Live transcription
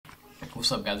What's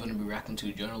up, guys? We're gonna be reacting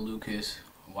to Joyner Lucas,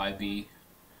 YB,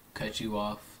 Cut You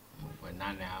Off, but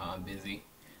not now, I'm busy.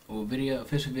 Well, video,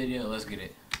 official video, let's get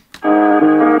it. I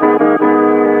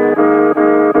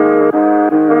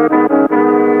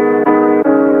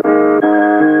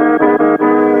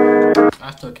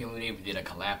still can't believe we did a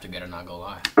collab together, not gonna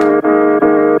lie.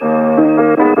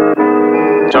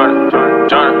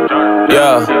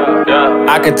 Yeah,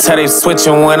 I could tell they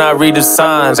switching when I read the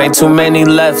signs. Ain't too many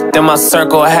left in my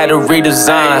circle, I had to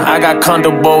redesign. I got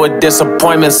comfortable with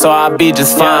disappointment, so I'll be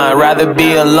just fine. Rather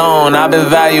be alone, I've been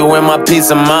valuing my peace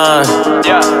of mind.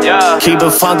 Keep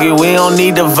it funky, we don't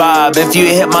need the vibe. If you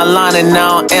hit my line and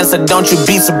I don't answer, don't you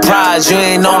be surprised. You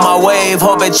ain't on my wave,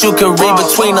 hope that you can read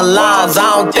between the lines.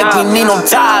 I don't think we need no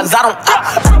ties, I don't,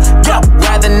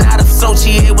 rather not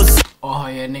associate with. Oh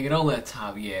yeah, nigga, don't let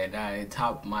Top, yeah, that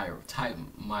Top he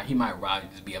might rob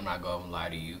this beat, I'm not gonna lie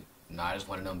to you. Nah, just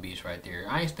one of them beats right there.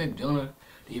 I ain't expect Joyner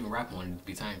to even rap on these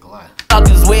beats, I ain't gonna lie.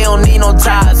 Cause we don't need no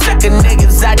ties, sick of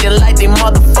niggas acting like they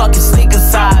motherfucking sneaker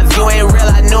size. You ain't real,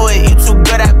 I knew it, you too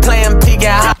good at playing peek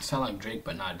and high. Sound like Drake,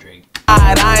 but not Drake.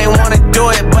 I ain't wanna do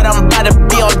it, but I'm about to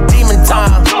be on demon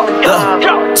time.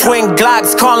 Twin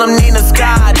Glocks, call them Nina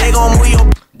Sky, they gon' move your.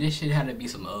 This shit had to be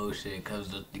some old shit, cause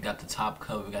you got the top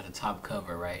cover,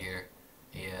 right here.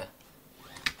 Yeah.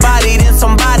 Body, then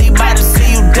somebody about to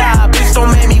see you die. Bitch,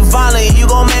 don't make me violent, you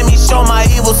gon' make me show my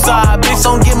evil side. Bitch,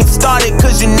 don't get me started,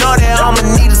 cause you know that I'ma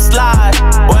need a slide.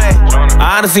 Wait,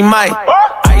 I honestly might.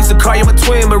 I used to call you my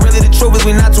twin, but really the truth is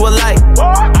we not too alike.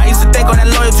 I used to think all that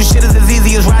loyalty shit is as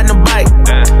easy as riding a bike.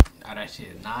 Now that shit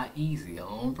is not easy,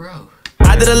 bro.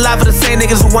 I did a lot for the same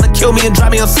niggas who wanna kill me and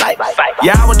drive me on sight.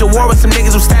 Yeah, I went to war with some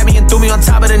niggas who stabbed me and threw me on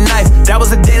top of the knife. That was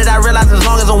the day that I realized as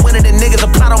long as I'm winning, the niggas a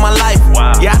plot on my life.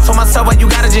 Yeah, I told myself, well, you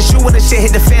gotta just shoot when the shit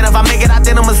hit the fan. If I make it out,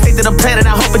 then I'ma stick to the plan. And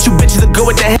I hope that you bitches are good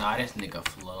with that. Nah, this nigga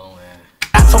flow, man.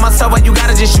 I told myself, well, you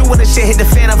gotta just shoot when the shit hit the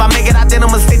fan. If I make it out, then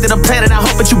I'ma stick to the plan. And I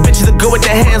hope that you bitches are good with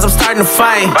their hands. I'm starting to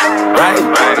fight, right?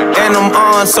 And I'm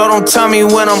on, so don't tell me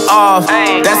when I'm off.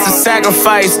 That's a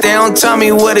sacrifice, they don't tell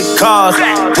me what it costs.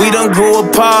 We done grew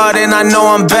apart and I know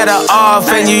I'm better off.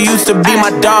 And you used to be my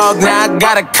dog, now I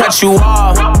gotta cut you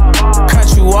off.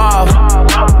 Cut you off,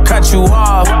 cut you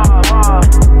off.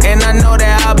 And I know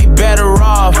that I'll be better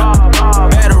off.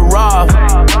 Better off,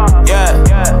 yeah.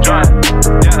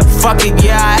 Fuck it,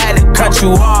 yeah, I had to cut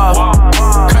you off.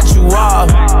 Cut you off,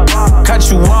 cut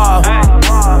you off.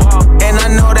 And I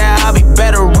know that I'll be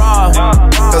better off.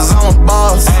 Cause I'm a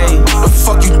boss. Hey, the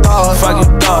fuck you thought? Fuck you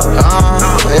thought.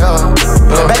 Yeah.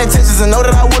 Bad intentions and know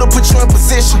that I would've put you in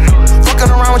position. Fucking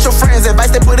around with your friends,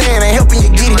 advice they put in ain't helping you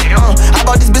get it. I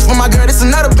bought this bitch for my girl, this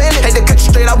another bandit. Hate to cut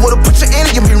you straight, I would've put you in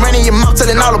it. You be running your mouth,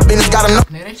 telling all the business, gotta know.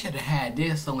 Man, they should've had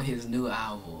this on his new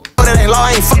album. That ain't law,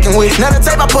 I ain't fucking with. Another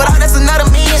tape I put out, that's another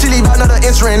million. She leave another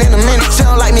entering in a minute. She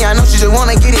don't like me, I know she just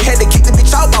wanna get it. Had to kick the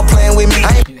bitch out about playing with me.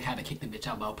 I ain't had to kick the bitch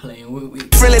out about playing with me.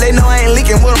 Really, they know I ain't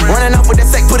leaking with them. Running off with that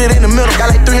sack, put it in the middle. Got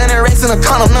like 300 racks in a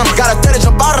condom number. Got a 30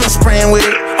 jump out and I'm spraying with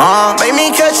it. Make me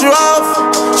cut you off.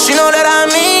 She know that I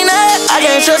mean that. I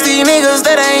can't trust these niggas,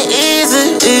 that ain't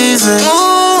easy.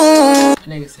 Ooh.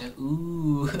 Nigga said,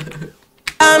 ooh.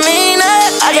 I mean that.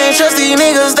 I can't trust these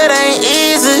niggas, that ain't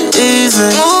easy.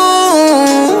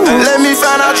 Ooh. Let me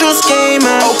find out you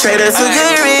scheming. Okay, that's a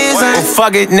good reason. Well,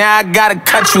 fuck it, now I gotta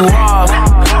cut you off.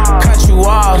 Cut you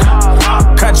off,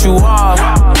 cut you off.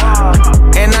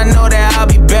 And I know that I'll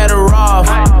be better off.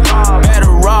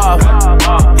 Better off,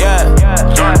 yeah.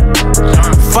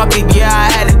 Fuck it, yeah, I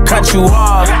had to cut you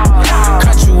off.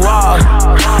 Cut you off,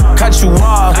 cut you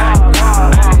off.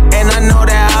 And I know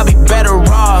that I'll be better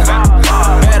off.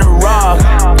 Better off,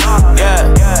 yeah.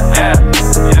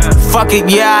 Fuck it,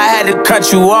 yeah, I had to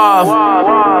cut you off.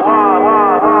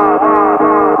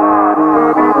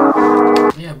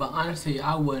 Yeah, but honestly,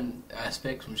 I wouldn't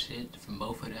expect some shit from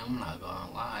both of them. I'm not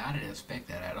gonna lie, I didn't expect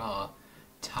that at all.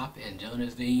 Top and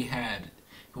Jonas, then he had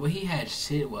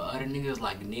shit with other niggas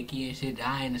like Nicki and shit.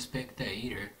 I didn't expect that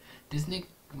either. This nigga,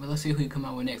 let's see who he come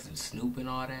out with next. And Snoop and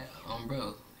all that.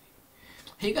 Bro,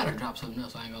 he gotta drop something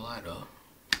else. I ain't gonna lie though.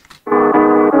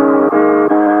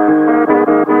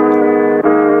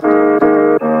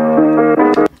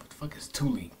 What the fuck is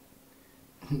Thule?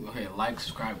 Go ahead, like,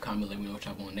 subscribe, comment, let me know what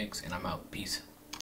y'all want next, and I'm out. Peace.